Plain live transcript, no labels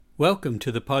Welcome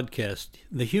to the podcast,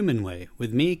 The Human Way,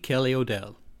 with me, Kelly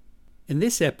Odell. In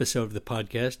this episode of the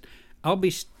podcast, I'll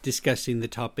be discussing the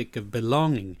topic of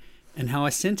belonging and how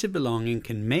a sense of belonging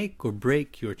can make or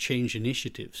break your change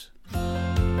initiatives.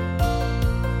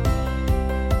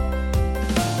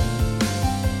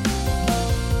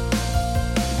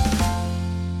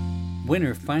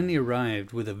 Winter finally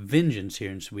arrived with a vengeance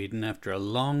here in Sweden after a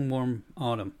long, warm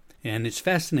autumn. And it's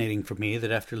fascinating for me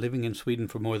that after living in Sweden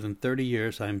for more than 30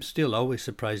 years, I'm still always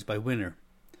surprised by winter.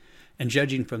 And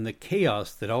judging from the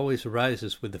chaos that always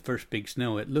arises with the first big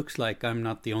snow, it looks like I'm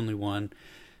not the only one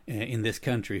in this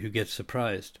country who gets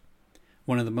surprised.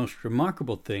 One of the most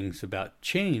remarkable things about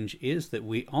change is that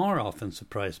we are often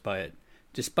surprised by it,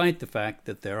 despite the fact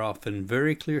that there are often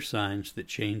very clear signs that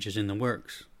change is in the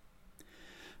works.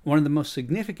 One of the most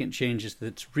significant changes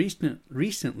that's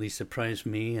recently surprised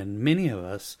me and many of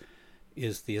us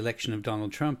is the election of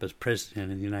Donald Trump as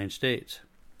President of the United States.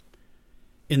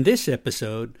 In this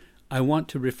episode, I want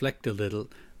to reflect a little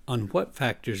on what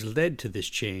factors led to this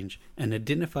change and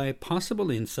identify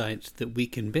possible insights that we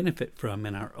can benefit from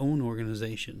in our own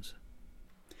organizations.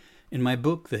 In my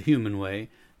book, The Human Way,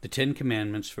 The 10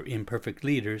 Commandments for Imperfect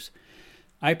Leaders,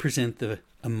 I present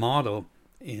a model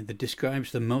that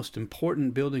describes the most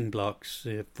important building blocks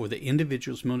for the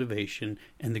individual's motivation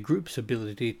and the group's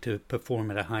ability to perform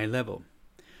at a high level.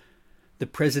 The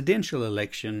presidential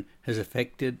election has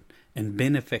affected and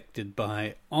been affected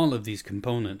by all of these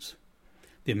components.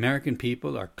 The American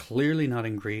people are clearly not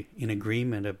in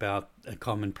agreement about a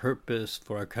common purpose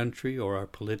for our country or our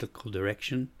political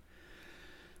direction.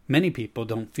 Many people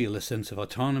don't feel a sense of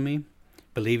autonomy,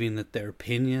 believing that their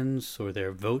opinions or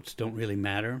their votes don't really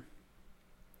matter.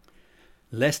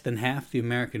 Less than half the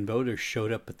American voters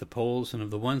showed up at the polls, and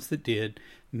of the ones that did,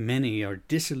 many are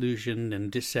disillusioned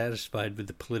and dissatisfied with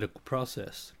the political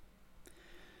process.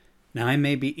 Now, I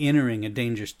may be entering a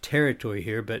dangerous territory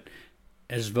here, but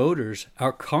as voters,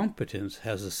 our competence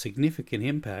has a significant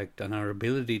impact on our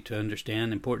ability to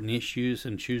understand important issues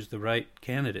and choose the right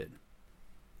candidate.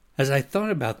 As I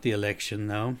thought about the election,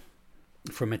 though,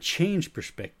 from a change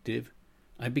perspective,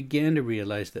 I began to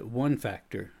realize that one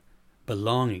factor,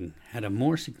 belonging, had a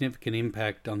more significant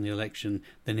impact on the election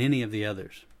than any of the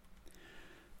others.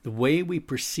 The way we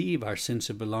perceive our sense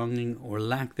of belonging or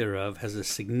lack thereof has a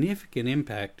significant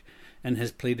impact and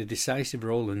has played a decisive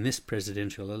role in this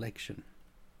presidential election.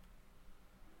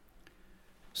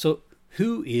 So,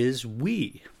 who is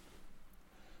we?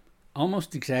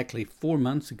 Almost exactly 4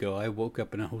 months ago, I woke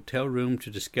up in a hotel room to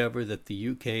discover that the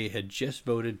UK had just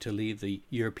voted to leave the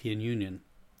European Union.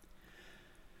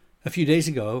 A few days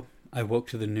ago, I woke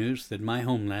to the news that my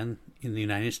homeland in the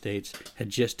United States had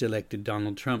just elected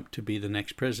Donald Trump to be the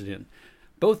next president.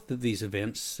 Both of these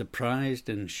events surprised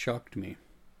and shocked me.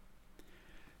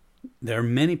 There are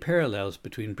many parallels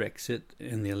between Brexit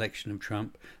and the election of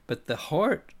Trump, but the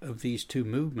heart of these two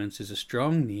movements is a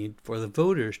strong need for the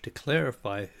voters to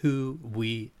clarify who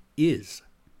we is.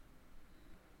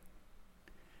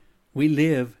 We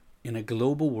live in a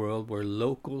global world where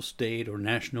local, state, or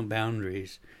national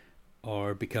boundaries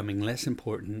are becoming less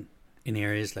important in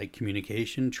areas like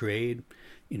communication, trade,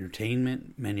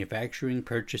 entertainment, manufacturing,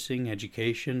 purchasing,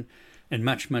 education, and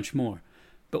much, much more.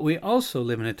 But we also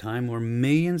live in a time where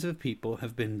millions of people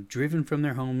have been driven from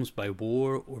their homes by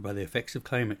war or by the effects of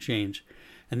climate change,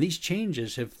 and these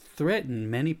changes have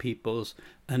threatened many people's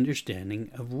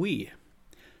understanding of we.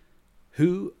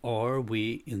 Who are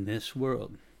we in this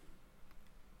world?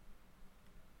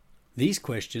 These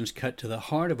questions cut to the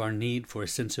heart of our need for a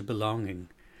sense of belonging,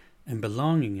 and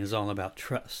belonging is all about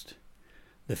trust.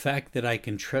 The fact that I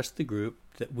can trust the group,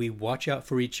 that we watch out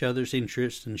for each other's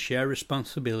interests and share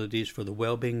responsibilities for the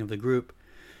well-being of the group,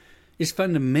 is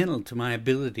fundamental to my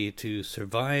ability to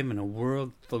survive in a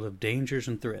world full of dangers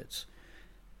and threats.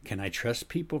 Can I trust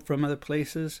people from other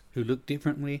places who look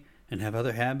differently and have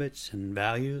other habits and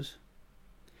values?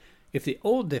 If the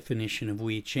old definition of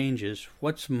we changes,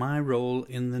 what's my role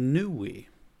in the new we?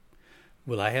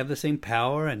 Will I have the same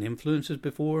power and influence as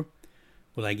before?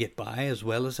 Will I get by as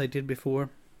well as I did before?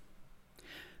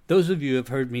 Those of you who have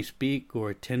heard me speak or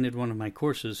attended one of my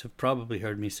courses have probably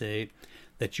heard me say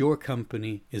that your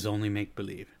company is only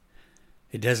make-believe.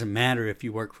 It doesn't matter if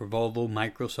you work for Volvo,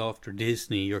 Microsoft, or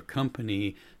Disney, your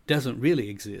company doesn't really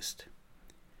exist.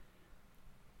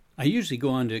 I usually go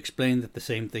on to explain that the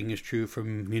same thing is true for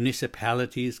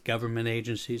municipalities, government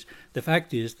agencies. The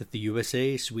fact is that the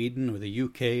USA, Sweden, or the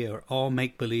UK are all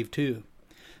make-believe too,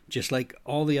 just like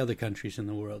all the other countries in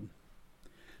the world.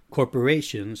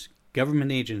 Corporations,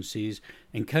 government agencies,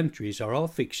 and countries are all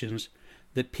fictions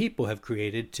that people have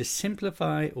created to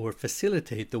simplify or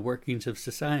facilitate the workings of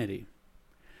society.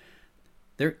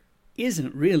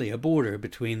 isn't really a border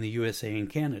between the USA and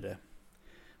Canada.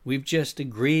 We've just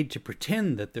agreed to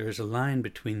pretend that there is a line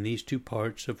between these two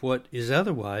parts of what is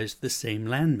otherwise the same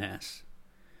landmass.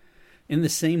 In the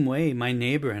same way, my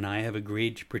neighbor and I have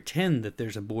agreed to pretend that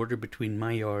there's a border between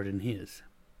my yard and his.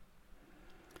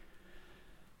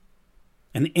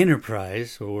 An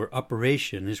enterprise or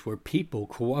operation is where people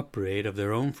cooperate of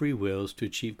their own free wills to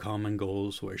achieve common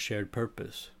goals or a shared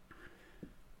purpose.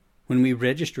 When we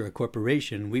register a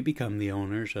corporation, we become the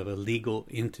owners of a legal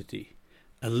entity.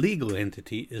 A legal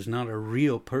entity is not a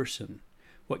real person.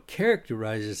 What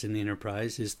characterizes an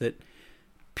enterprise is that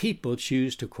people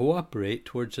choose to cooperate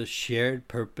towards a shared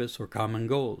purpose or common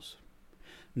goals,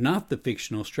 not the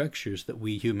fictional structures that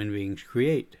we human beings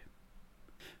create.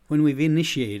 When we've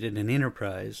initiated an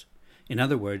enterprise, in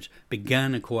other words,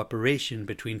 begun a cooperation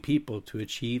between people to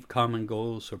achieve common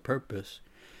goals or purpose,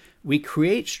 we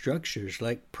create structures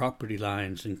like property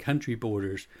lines and country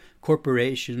borders,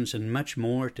 corporations, and much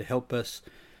more to help us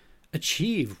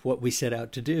achieve what we set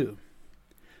out to do.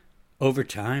 Over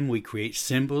time, we create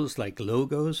symbols like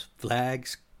logos,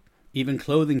 flags, even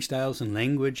clothing styles and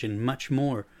language, and much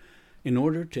more in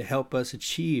order to help us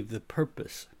achieve the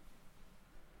purpose.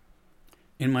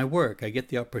 In my work, I get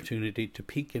the opportunity to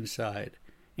peek inside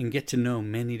and get to know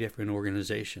many different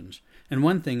organizations. And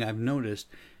one thing I've noticed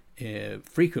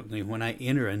frequently when I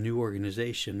enter a new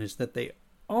organization is that they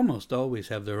almost always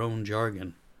have their own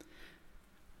jargon.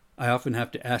 I often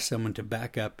have to ask someone to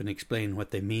back up and explain what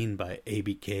they mean by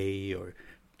ABK or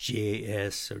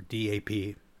GAS or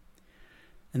DAP.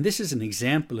 And this is an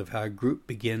example of how a group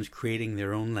begins creating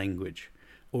their own language,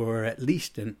 or at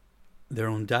least their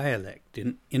own dialect,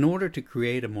 in order to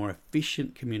create a more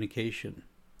efficient communication.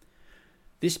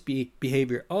 This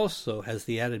behavior also has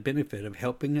the added benefit of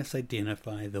helping us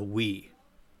identify the we.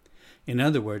 In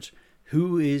other words,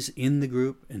 who is in the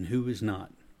group and who is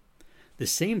not. The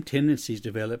same tendencies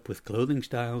develop with clothing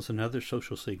styles and other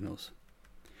social signals.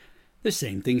 The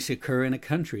same things occur in a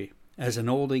country. As an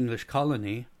old English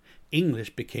colony,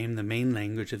 English became the main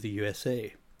language of the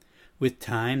USA. With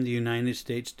time, the United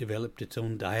States developed its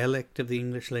own dialect of the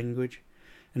English language,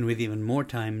 and with even more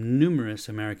time, numerous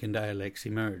American dialects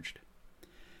emerged.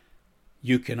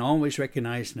 You can always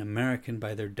recognize an American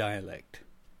by their dialect.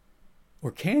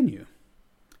 Or can you?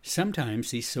 Sometimes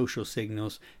these social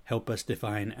signals help us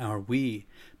define our we,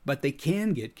 but they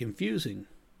can get confusing.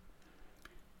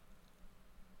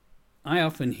 I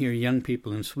often hear young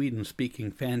people in Sweden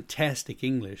speaking fantastic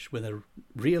English with a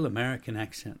real American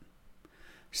accent.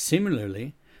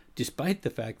 Similarly, despite the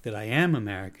fact that I am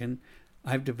American,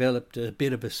 I've developed a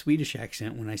bit of a Swedish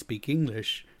accent when I speak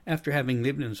English after having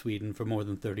lived in Sweden for more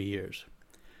than 30 years.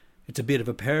 It's a bit of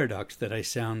a paradox that I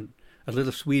sound a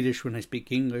little Swedish when I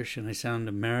speak English and I sound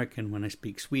American when I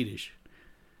speak Swedish.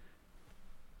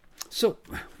 So,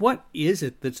 what is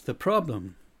it that's the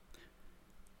problem?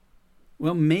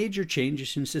 Well, major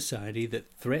changes in society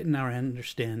that threaten our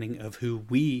understanding of who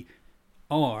we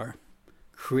are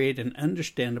create an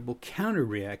understandable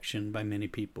counter-reaction by many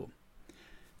people.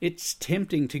 It's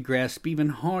tempting to grasp even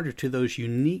harder to those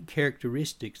unique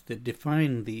characteristics that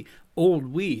define the old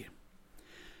we.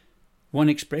 One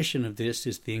expression of this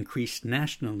is the increased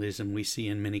nationalism we see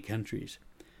in many countries.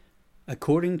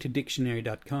 According to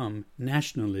dictionary.com,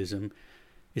 nationalism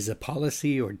is a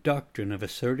policy or doctrine of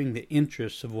asserting the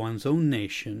interests of one's own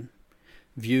nation,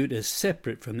 viewed as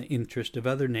separate from the interest of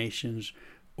other nations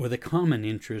or the common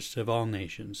interests of all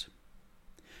nations.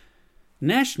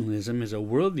 Nationalism is a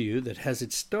worldview that has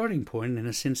its starting point in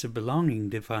a sense of belonging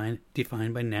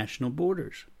defined by national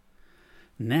borders.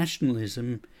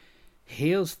 Nationalism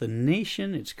hails the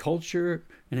nation, its culture,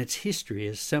 and its history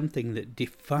as something that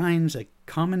defines a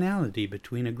commonality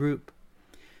between a group.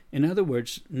 In other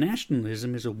words,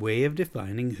 nationalism is a way of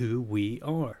defining who we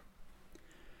are.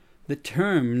 The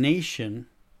term nation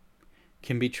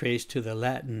can be traced to the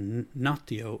Latin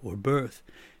natio, or birth,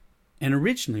 and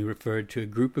originally referred to a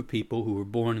group of people who were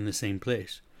born in the same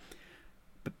place.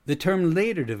 But the term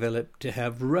later developed to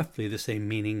have roughly the same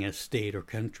meaning as state or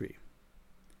country.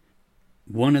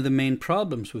 One of the main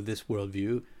problems with this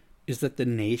worldview is that the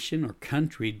nation or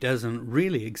country doesn't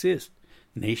really exist.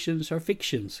 Nations are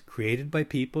fictions created by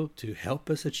people to help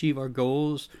us achieve our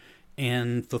goals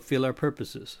and fulfill our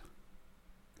purposes.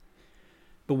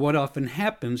 But what often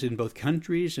happens in both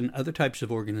countries and other types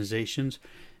of organizations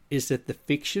is that the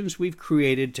fictions we've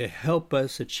created to help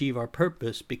us achieve our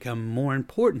purpose become more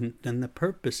important than the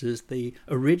purposes they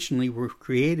originally were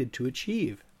created to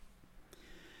achieve.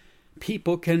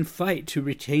 People can fight to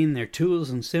retain their tools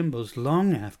and symbols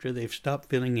long after they've stopped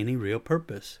filling any real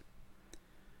purpose.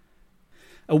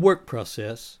 A work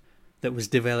process, that was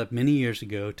developed many years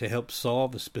ago to help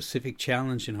solve a specific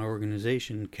challenge in our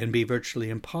organization can be virtually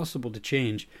impossible to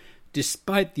change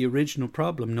despite the original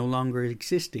problem no longer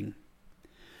existing.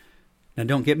 Now,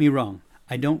 don't get me wrong.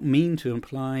 I don't mean to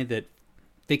imply that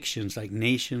fictions like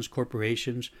nations,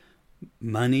 corporations,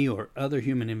 money, or other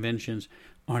human inventions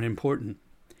aren't important.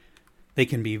 They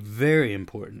can be very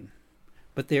important,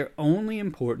 but they are only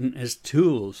important as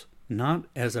tools, not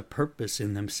as a purpose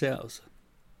in themselves.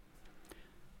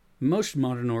 Most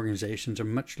modern organizations are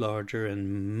much larger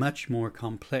and much more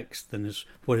complex than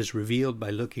what is revealed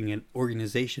by looking at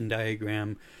organization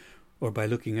diagram or by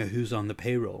looking at who's on the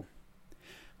payroll.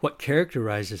 What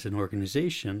characterizes an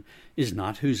organization is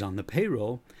not who's on the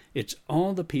payroll, it's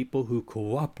all the people who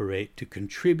cooperate to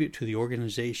contribute to the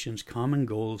organization's common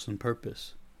goals and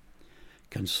purpose.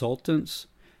 Consultants,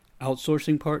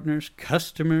 outsourcing partners,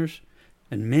 customers,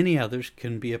 and many others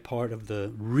can be a part of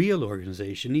the real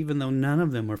organization, even though none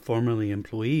of them are formally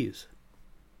employees.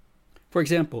 For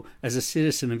example, as a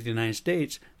citizen of the United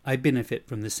States, I benefit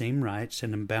from the same rights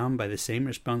and am bound by the same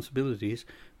responsibilities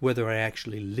whether I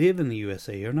actually live in the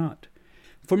USA or not.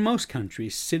 For most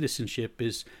countries, citizenship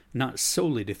is not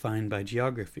solely defined by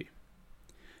geography.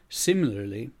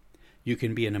 Similarly, you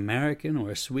can be an American or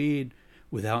a Swede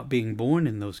without being born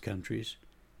in those countries,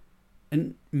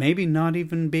 and maybe not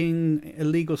even being a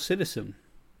legal citizen.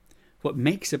 What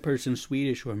makes a person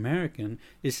Swedish or American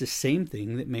is the same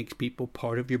thing that makes people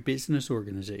part of your business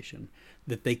organization,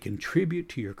 that they contribute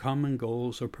to your common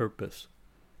goals or purpose.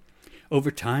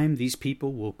 Over time, these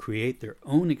people will create their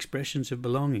own expressions of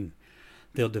belonging.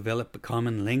 They'll develop a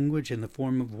common language in the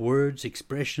form of words,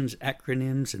 expressions,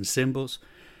 acronyms, and symbols,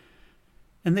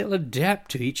 and they'll adapt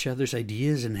to each other's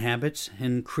ideas and habits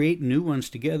and create new ones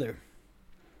together.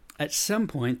 At some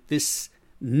point, this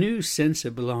new sense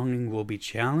of belonging will be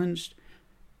challenged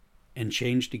and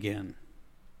changed again.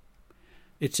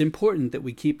 It's important that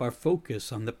we keep our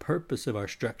focus on the purpose of our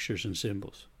structures and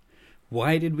symbols.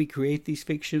 Why did we create these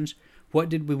fictions? What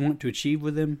did we want to achieve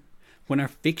with them? When our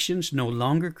fictions no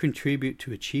longer contribute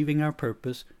to achieving our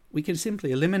purpose, we can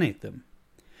simply eliminate them.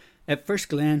 At first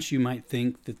glance, you might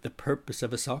think that the purpose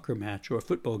of a soccer match or a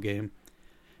football game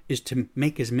is to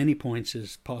make as many points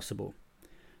as possible.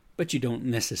 But you don't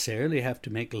necessarily have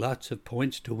to make lots of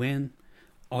points to win.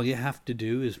 All you have to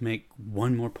do is make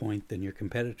one more point than your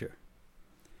competitor.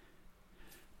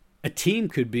 A team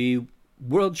could be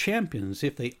world champions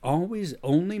if they always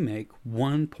only make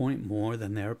 1 point more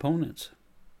than their opponents.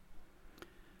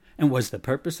 And was the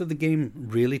purpose of the game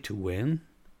really to win?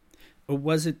 Or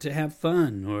was it to have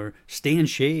fun, or stay in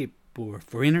shape, or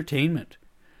for entertainment?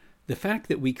 The fact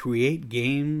that we create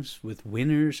games with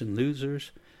winners and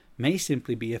losers may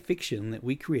simply be a fiction that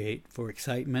we create for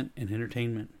excitement and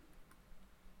entertainment.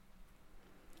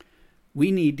 We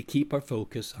need to keep our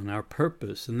focus on our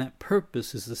purpose, and that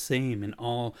purpose is the same in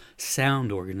all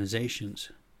sound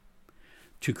organizations: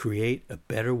 to create a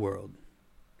better world.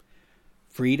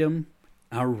 Freedom,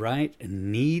 our right and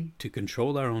need to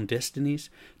control our own destinies,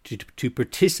 to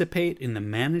participate in the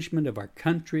management of our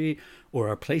country or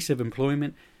our place of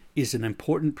employment, is an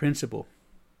important principle.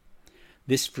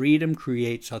 This freedom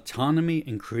creates autonomy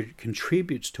and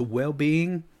contributes to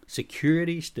well-being,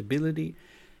 security, stability,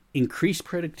 increased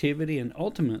productivity, and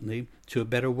ultimately to a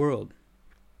better world.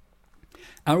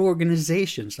 Our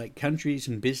organizations, like countries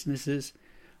and businesses,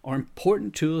 are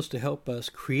important tools to help us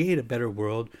create a better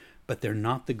world, but they're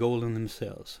not the goal in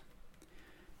themselves.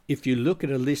 If you look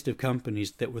at a list of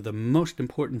companies that were the most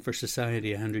important for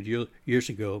society 100 years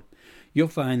ago, you'll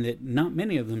find that not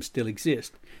many of them still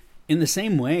exist. In the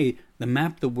same way, the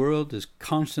map of the world is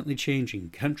constantly changing.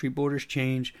 Country borders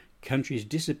change, countries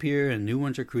disappear and new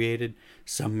ones are created.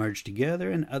 Some merge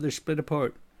together and others split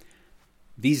apart.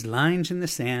 These lines in the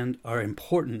sand are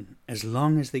important as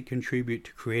long as they contribute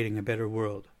to creating a better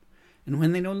world. And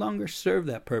when they no longer serve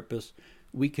that purpose,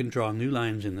 we can draw new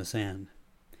lines in the sand.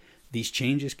 These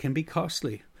changes can be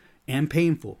costly and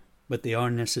painful, but they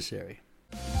are necessary.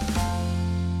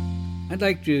 I'd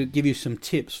like to give you some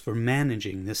tips for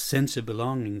managing this sense of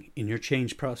belonging in your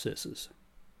change processes.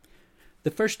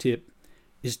 The first tip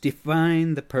is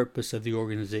define the purpose of the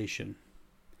organization.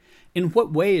 In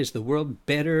what way is the world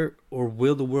better, or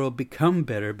will the world become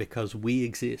better because we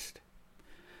exist?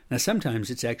 Now, sometimes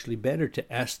it's actually better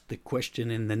to ask the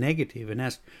question in the negative and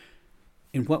ask,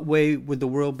 in what way would the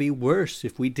world be worse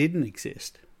if we didn't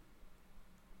exist?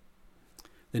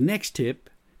 The next tip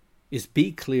is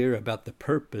be clear about the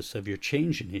purpose of your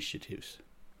change initiatives.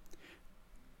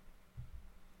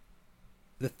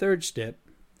 The third step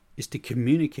is to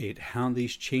communicate how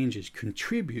these changes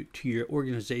contribute to your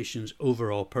organization's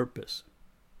overall purpose.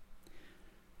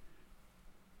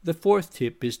 The fourth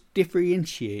tip is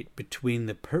differentiate between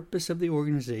the purpose of the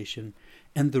organization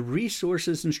and the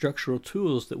resources and structural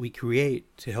tools that we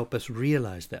create to help us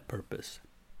realize that purpose.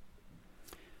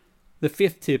 The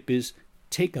fifth tip is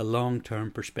take a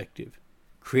long-term perspective.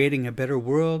 Creating a better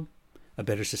world, a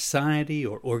better society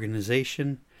or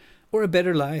organization, or a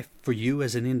better life for you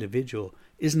as an individual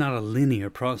is not a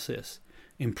linear process.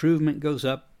 Improvement goes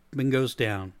up and goes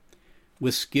down.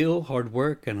 With skill, hard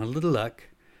work, and a little luck,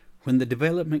 when the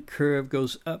development curve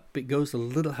goes up, it goes a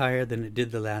little higher than it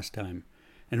did the last time.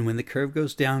 And when the curve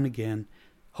goes down again,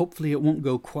 hopefully it won't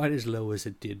go quite as low as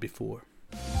it did before.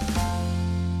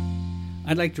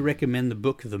 I'd like to recommend the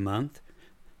book of the month.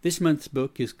 This month's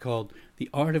book is called The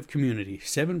Art of Community,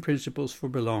 7 Principles for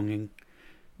Belonging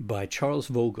by Charles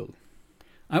Vogel.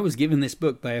 I was given this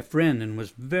book by a friend and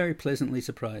was very pleasantly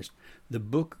surprised. The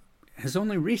book has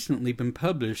only recently been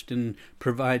published and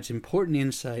provides important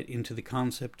insight into the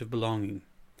concept of belonging.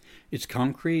 It's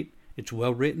concrete, it's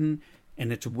well written,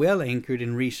 and it's well anchored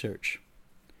in research.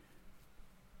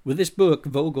 With this book,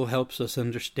 Vogel helps us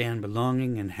understand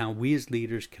belonging and how we as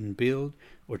leaders can build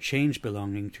or change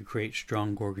belonging to create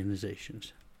strong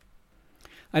organizations.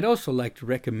 I'd also like to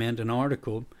recommend an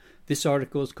article. This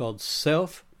article is called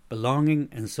Self, Belonging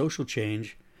and Social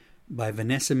Change by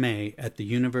Vanessa May at the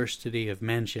University of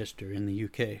Manchester in the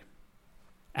UK.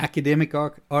 Academic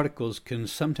articles can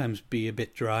sometimes be a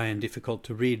bit dry and difficult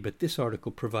to read, but this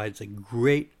article provides a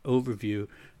great overview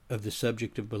of the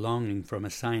subject of belonging from a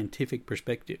scientific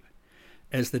perspective.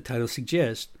 As the title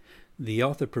suggests, the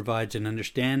author provides an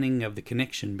understanding of the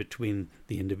connection between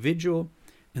the individual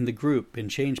and the group in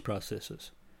change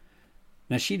processes.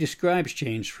 Now, she describes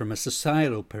change from a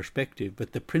societal perspective,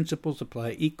 but the principles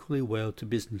apply equally well to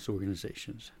business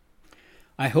organizations.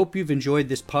 I hope you've enjoyed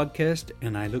this podcast,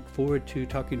 and I look forward to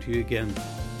talking to you again